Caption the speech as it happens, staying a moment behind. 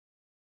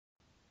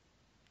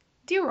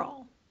Dear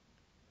all,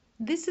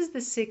 this is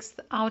the sixth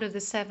out of the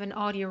 7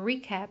 audio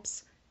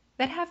recaps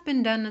that have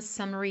been done as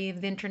summary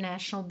of the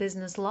International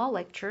Business Law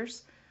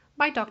lectures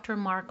by Dr.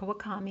 Mark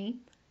Wakami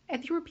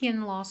at the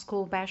European Law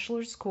School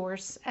Bachelors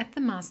course at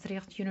the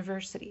Maastricht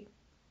University.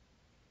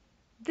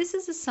 This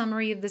is a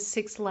summary of the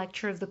 6th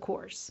lecture of the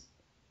course.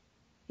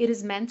 It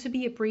is meant to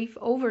be a brief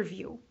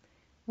overview,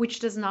 which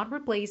does not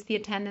replace the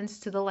attendance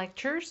to the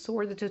lectures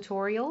or the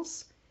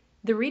tutorials,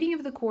 the reading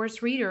of the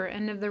course reader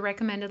and of the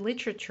recommended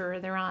literature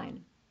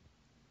therein.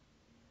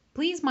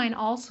 Please mind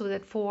also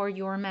that for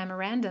your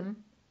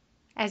memorandum,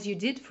 as you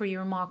did for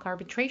your mock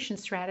arbitration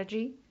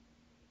strategy,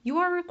 you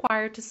are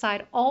required to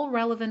cite all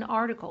relevant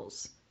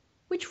articles,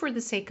 which for the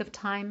sake of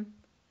time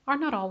are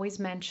not always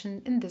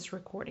mentioned in this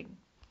recording.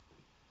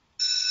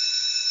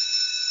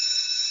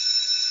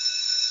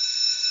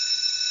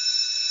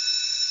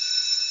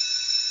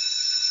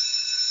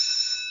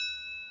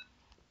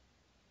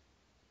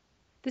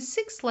 The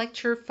 6th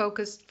lecture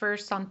focused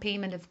first on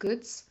payment of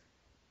goods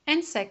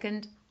and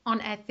second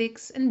on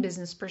ethics and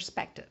business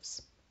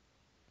perspectives.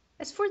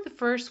 As for the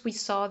first, we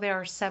saw there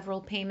are several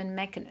payment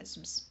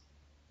mechanisms.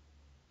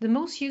 The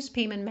most used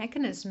payment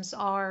mechanisms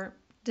are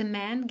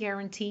demand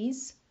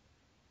guarantees,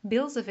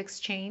 bills of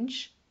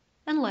exchange,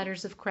 and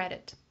letters of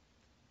credit.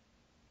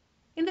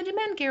 In the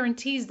demand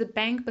guarantees, the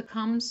bank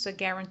becomes a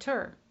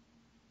guarantor,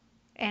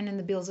 and in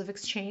the bills of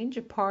exchange,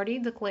 a party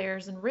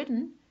declares in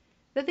written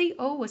that they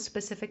owe a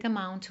specific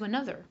amount to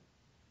another.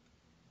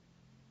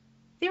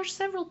 There are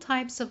several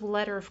types of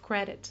letter of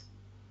credit,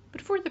 but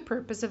for the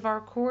purpose of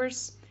our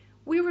course,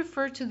 we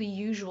refer to the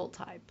usual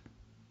type,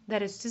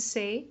 that is to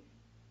say,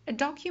 a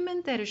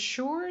document that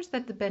assures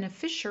that the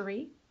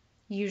beneficiary,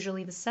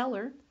 usually the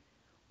seller,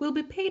 will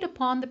be paid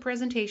upon the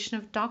presentation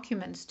of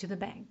documents to the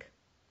bank.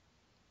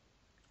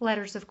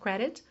 Letters of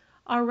credit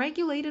are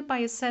regulated by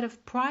a set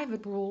of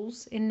private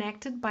rules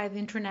enacted by the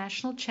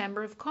International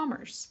Chamber of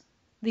Commerce,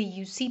 the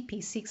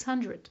UCP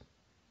 600.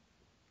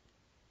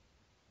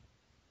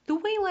 The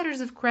way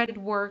letters of credit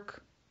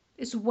work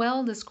is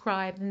well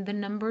described in the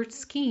numbered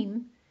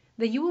scheme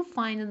that you will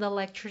find in the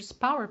lecture's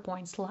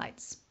PowerPoint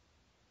slides.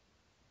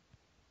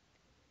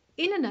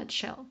 In a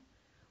nutshell,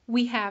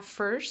 we have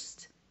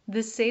first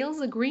the sales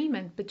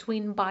agreement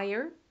between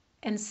buyer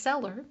and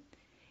seller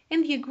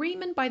and the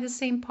agreement by the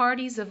same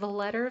parties of a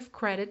letter of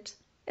credit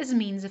as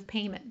means of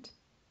payment.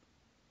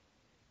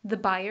 The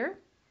buyer,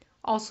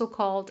 also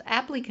called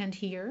applicant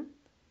here,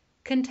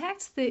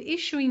 contacts the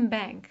issuing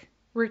bank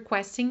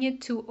requesting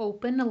it to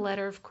open a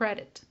letter of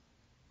credit.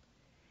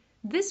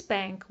 This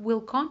bank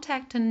will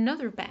contact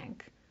another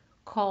bank,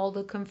 called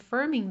a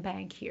confirming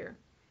bank here,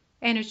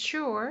 and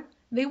assure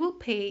they will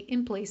pay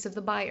in place of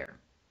the buyer.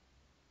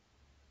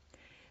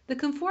 The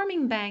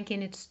confirming bank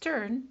in its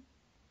turn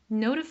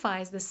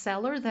notifies the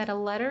seller that a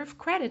letter of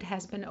credit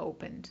has been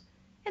opened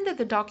and that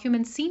the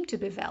documents seem to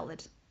be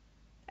valid,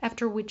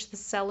 after which the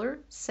seller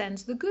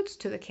sends the goods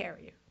to the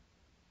carrier.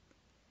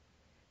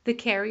 The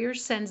carrier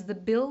sends the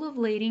bill of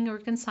lading or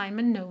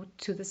consignment note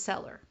to the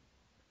seller.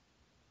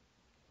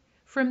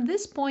 From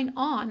this point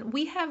on,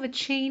 we have a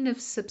chain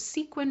of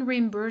subsequent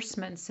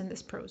reimbursements in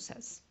this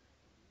process.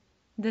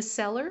 The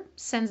seller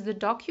sends the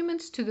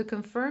documents to the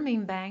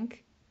confirming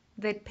bank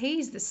that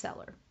pays the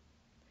seller.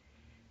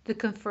 The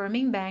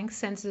confirming bank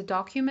sends the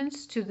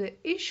documents to the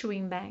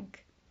issuing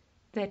bank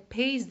that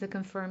pays the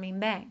confirming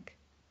bank.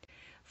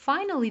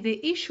 Finally,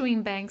 the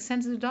issuing bank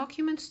sends the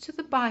documents to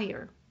the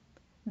buyer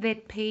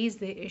that pays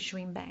the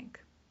issuing bank.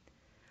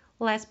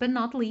 Last but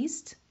not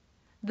least,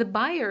 the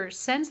buyer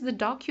sends the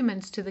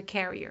documents to the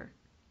carrier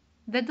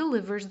that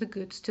delivers the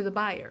goods to the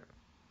buyer.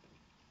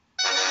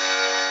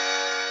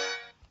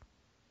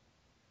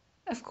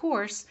 Of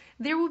course,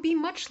 there would be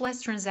much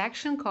less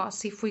transaction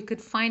costs if we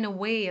could find a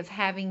way of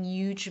having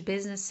huge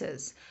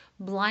businesses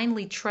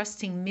blindly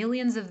trusting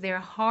millions of their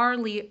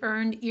hardly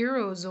earned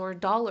euros or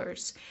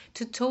dollars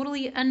to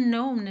totally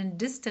unknown and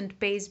distant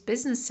based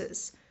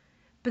businesses.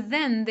 But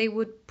then they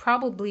would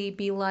probably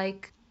be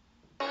like,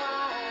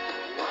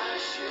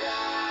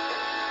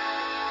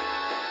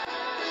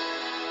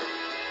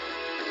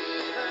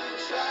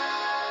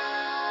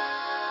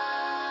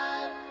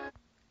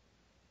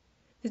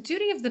 the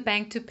duty of the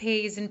bank to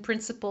pay is in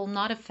principle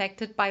not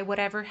affected by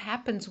whatever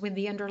happens with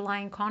the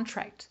underlying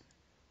contract.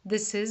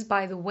 This is,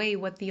 by the way,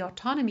 what the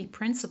autonomy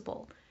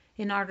principle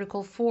in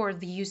Article 4 of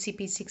the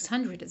UCP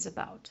 600 is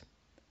about.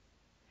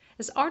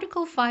 As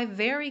Article 5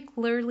 very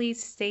clearly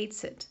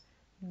states it,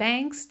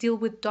 banks deal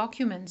with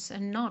documents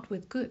and not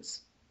with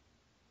goods.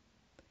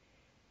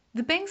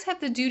 The banks have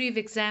the duty of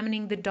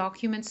examining the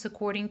documents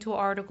according to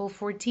Article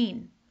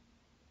 14.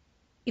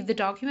 If the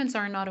documents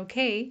are not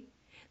okay,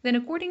 then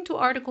according to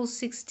Article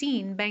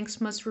 16,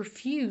 banks must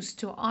refuse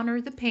to honor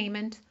the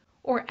payment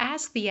or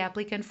ask the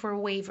applicant for a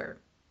waiver.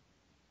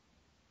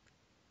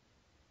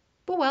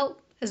 But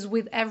well, as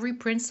with every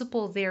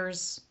principle,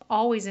 there's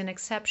always an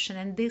exception.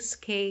 In this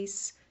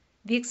case,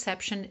 the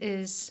exception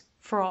is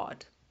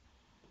fraud.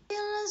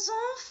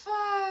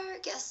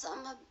 Guess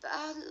I'm a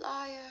bad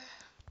liar.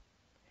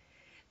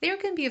 There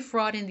can be a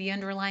fraud in the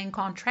underlying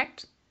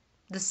contract.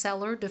 The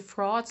seller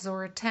defrauds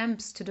or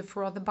attempts to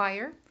defraud the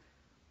buyer,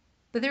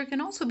 but there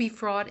can also be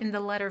fraud in the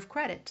letter of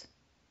credit.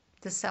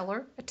 The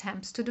seller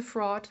attempts to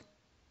defraud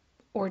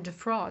or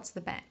defrauds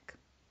the bank.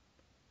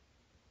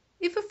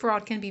 If a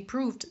fraud can be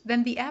proved,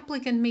 then the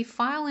applicant may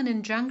file an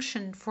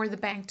injunction for the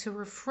bank to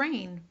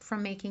refrain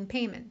from making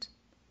payment.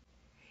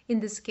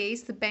 In this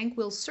case, the bank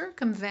will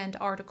circumvent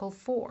Article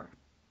 4.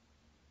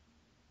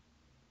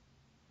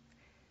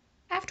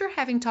 After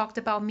having talked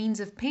about means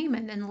of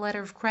payment and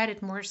letter of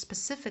credit more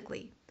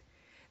specifically,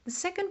 the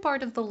second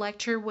part of the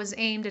lecture was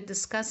aimed at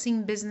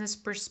discussing business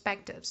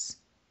perspectives,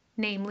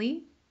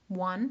 namely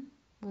 1.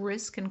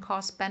 Risk and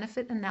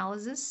cost-benefit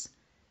analysis,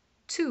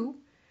 2.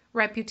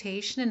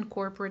 Reputation and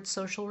corporate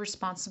social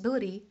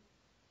responsibility,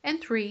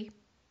 and 3.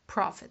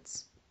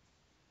 Profits.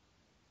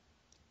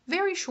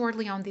 Very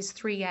shortly on these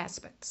three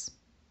aspects.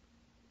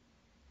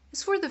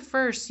 As for the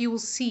first, you will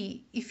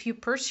see, if you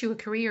pursue a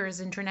career as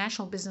an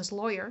international business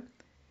lawyer,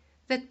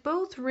 that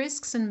both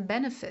risks and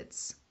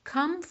benefits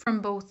come from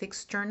both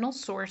external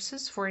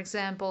sources, for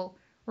example,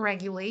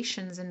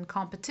 regulations and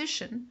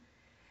competition,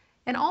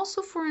 and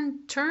also for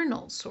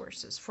internal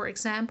sources, for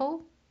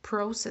example,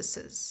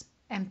 processes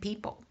and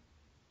people.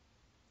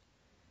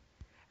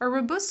 A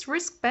robust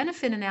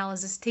risk-benefit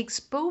analysis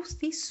takes both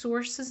these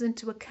sources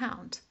into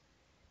account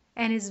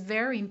and is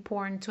very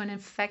important to an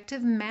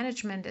effective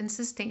management and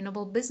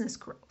sustainable business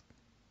growth.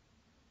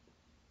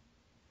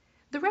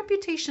 The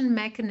reputation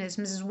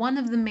mechanism is one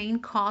of the main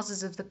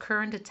causes of the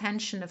current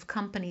attention of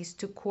companies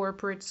to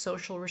corporate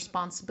social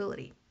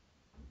responsibility.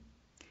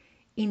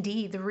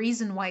 Indeed, the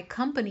reason why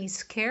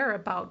companies care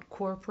about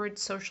corporate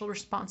social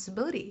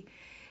responsibility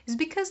is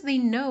because they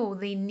know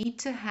they need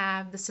to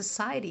have the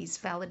society's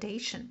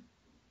validation.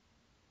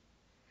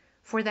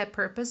 For that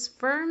purpose,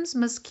 firms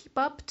must keep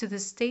up to the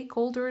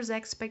stakeholders'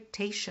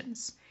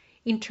 expectations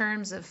in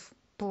terms of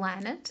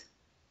planet,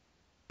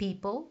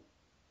 people,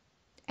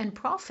 and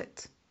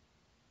profit.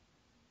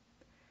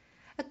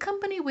 A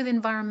company with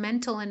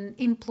environmental and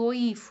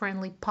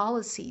employee-friendly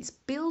policies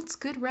builds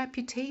good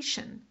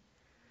reputation,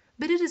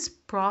 but it is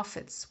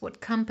profits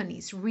what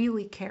companies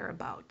really care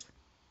about.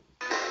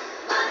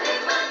 Money,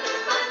 money,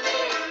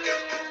 money,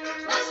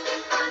 must be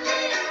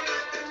funny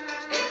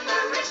in the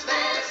rich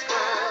man's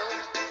world.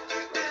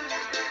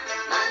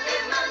 Money,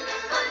 money,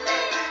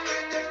 money,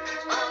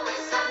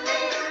 always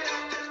sunny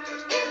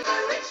in the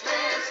rich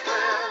man's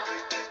world.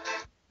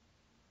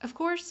 Of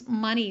course,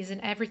 money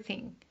isn't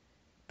everything.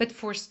 But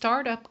for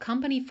startup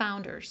company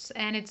founders,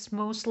 and it's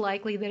most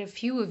likely that a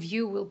few of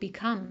you will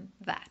become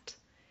that,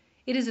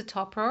 it is a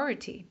top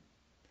priority.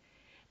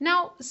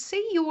 Now,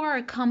 say you are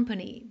a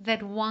company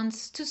that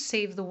wants to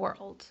save the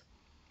world.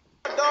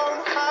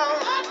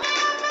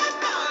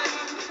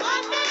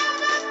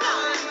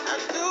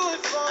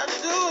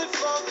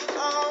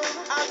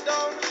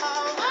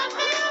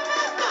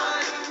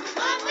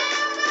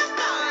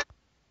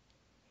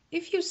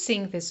 If you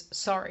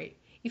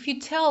if you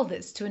tell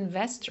this to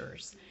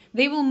investors,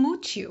 they will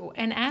moot you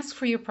and ask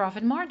for your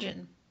profit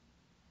margin.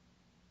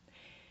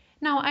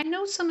 Now, I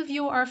know some of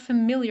you are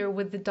familiar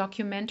with the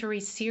documentary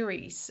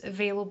series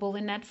available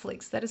in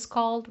Netflix that is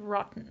called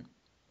Rotten.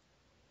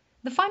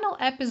 The final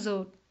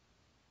episode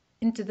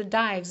into the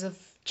dives of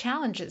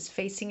challenges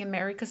facing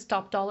America's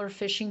top dollar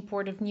fishing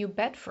port of New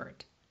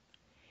Bedford.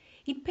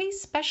 It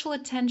pays special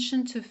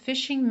attention to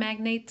fishing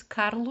magnate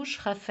Carlos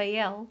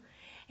Rafael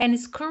and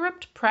his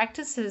corrupt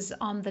practices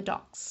on the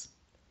docks.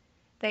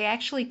 They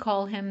actually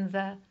call him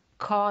the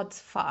Cod's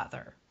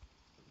father.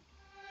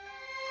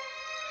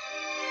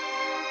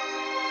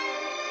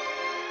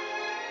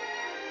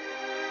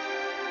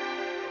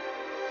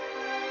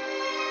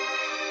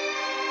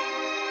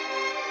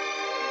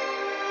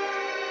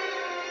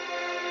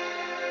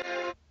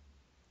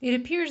 It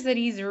appears that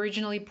he's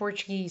originally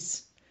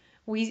Portuguese.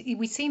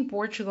 We say in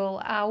Portugal,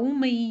 há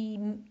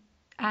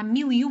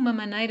mil e uma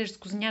maneiras de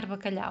cozinhar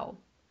bacalhau.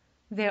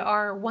 There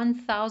are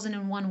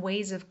 1,001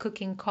 ways of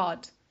cooking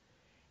cod.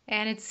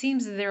 And it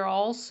seems that there are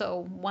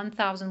also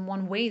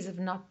 1,001 ways of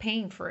not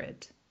paying for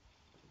it.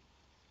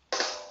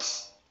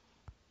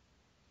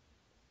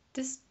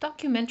 This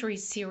documentary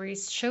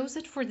series shows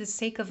that for the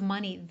sake of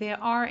money,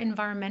 there are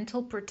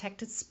environmental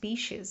protected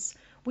species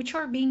which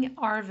are being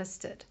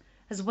harvested,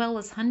 as well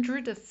as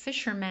hundreds of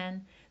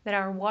fishermen that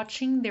are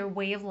watching their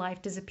way of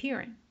life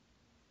disappearing.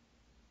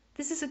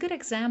 This is a good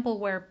example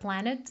where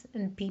planet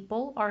and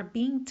people are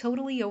being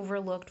totally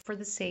overlooked for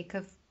the sake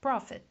of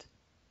profit.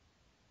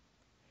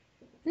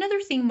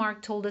 Another thing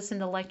Mark told us in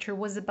the lecture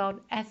was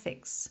about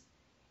ethics,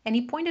 and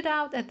he pointed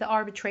out that the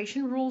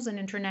arbitration rules and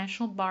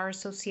International Bar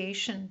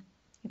Association,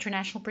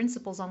 international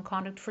principles on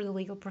conduct for the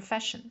legal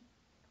profession.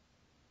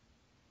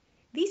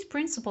 These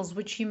principles,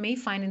 which you may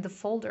find in the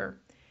folder,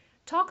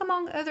 talk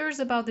among others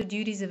about the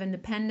duties of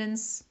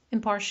independence,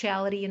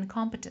 impartiality, and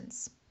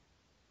competence.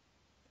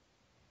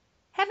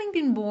 Having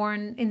been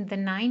born in the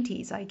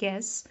 90s, I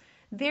guess,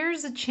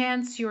 there's a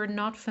chance you're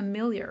not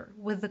familiar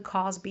with The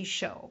Cosby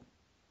Show.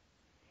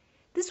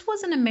 This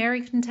was an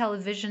American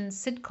television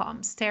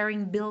sitcom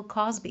starring Bill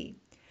Cosby,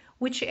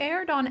 which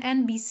aired on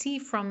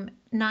NBC from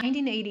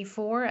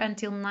 1984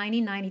 until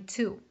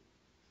 1992.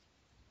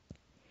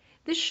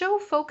 The show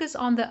focused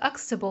on the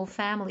Huxtable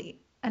family,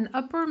 an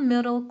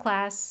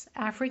upper-middle-class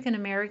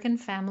African-American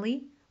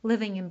family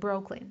living in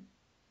Brooklyn.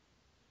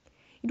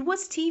 It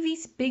was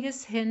TV's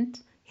biggest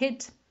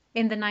hit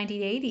in the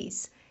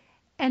 1980s,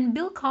 and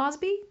Bill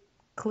Cosby,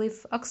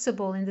 Cliff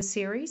Huxtable in the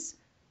series,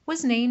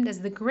 was named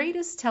as the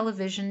greatest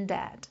television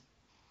dad.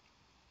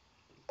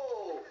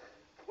 Oh,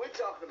 we're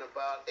talking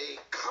about a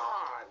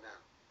car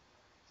now.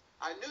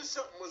 I knew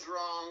something was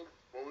wrong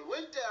when we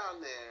went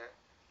down there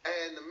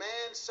and the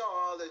man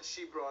saw that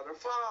she brought her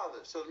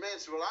father. So the man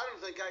said, well, I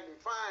don't think I can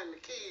find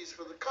the keys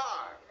for the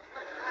car.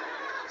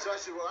 So I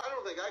said, well, I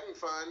don't think I can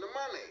find the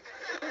money.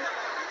 So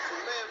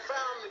the man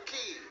found the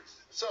keys.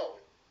 So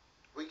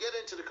we get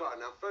into the car.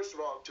 Now, first of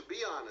all, to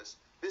be honest,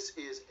 this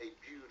is a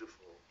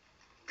beautiful,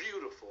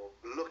 beautiful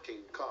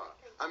looking car.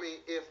 I mean,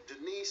 if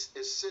Denise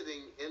is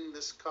sitting in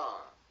this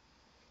car,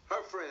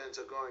 her friends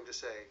are going to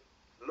say,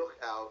 look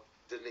out,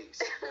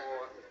 Denise,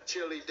 or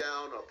chilly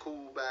down or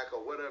cool back or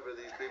whatever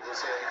these people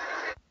say.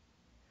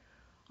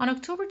 On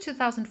October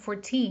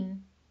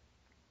 2014,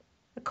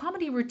 a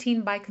comedy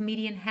routine by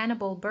comedian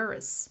Hannibal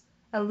Buress,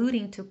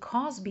 alluding to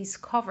Cosby's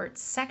covert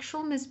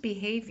sexual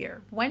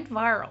misbehavior, went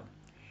viral.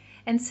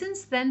 And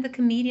since then, the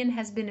comedian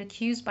has been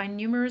accused by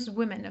numerous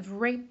women of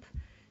rape,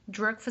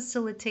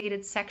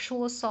 drug-facilitated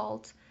sexual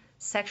assault,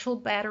 sexual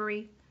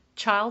battery,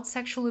 child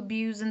sexual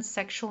abuse, and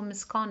sexual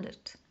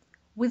misconduct,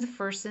 with the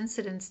first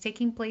incidents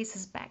taking place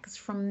as back as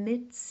from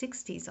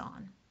mid-60s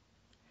on.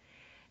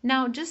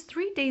 Now, just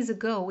 3 days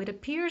ago, it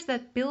appears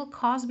that Bill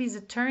Cosby's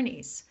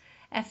attorneys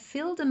have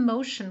filed a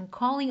motion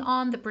calling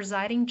on the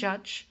presiding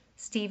judge,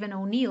 Stephen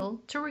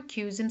O'Neill, to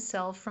recuse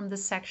himself from the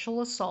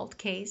sexual assault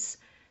case,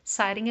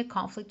 citing a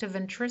conflict of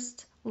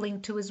interest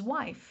linked to his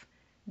wife,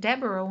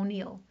 Deborah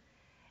O'Neill,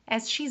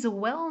 as she's a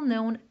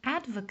well-known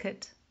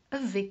advocate of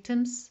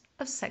victims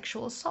of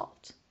sexual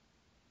assault.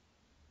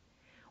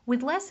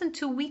 With less than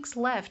 2 weeks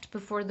left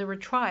before the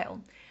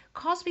retrial,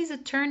 Cosby's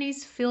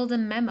attorneys filed a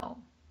memo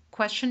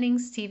questioning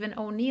Stephen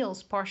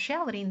O'Neill's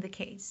partiality in the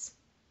case.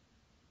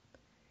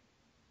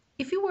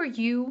 If it were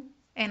you,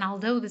 and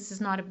although this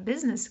is not a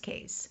business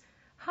case,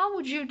 how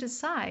would you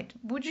decide?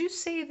 Would you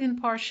say the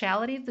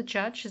impartiality of the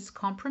judge is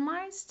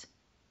compromised?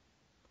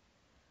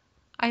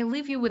 I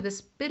leave you with this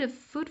bit of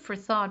food for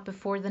thought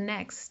before the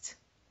next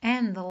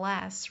and the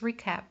last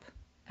recap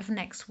of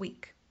next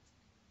week.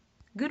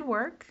 Good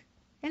work,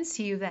 and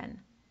see you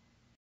then.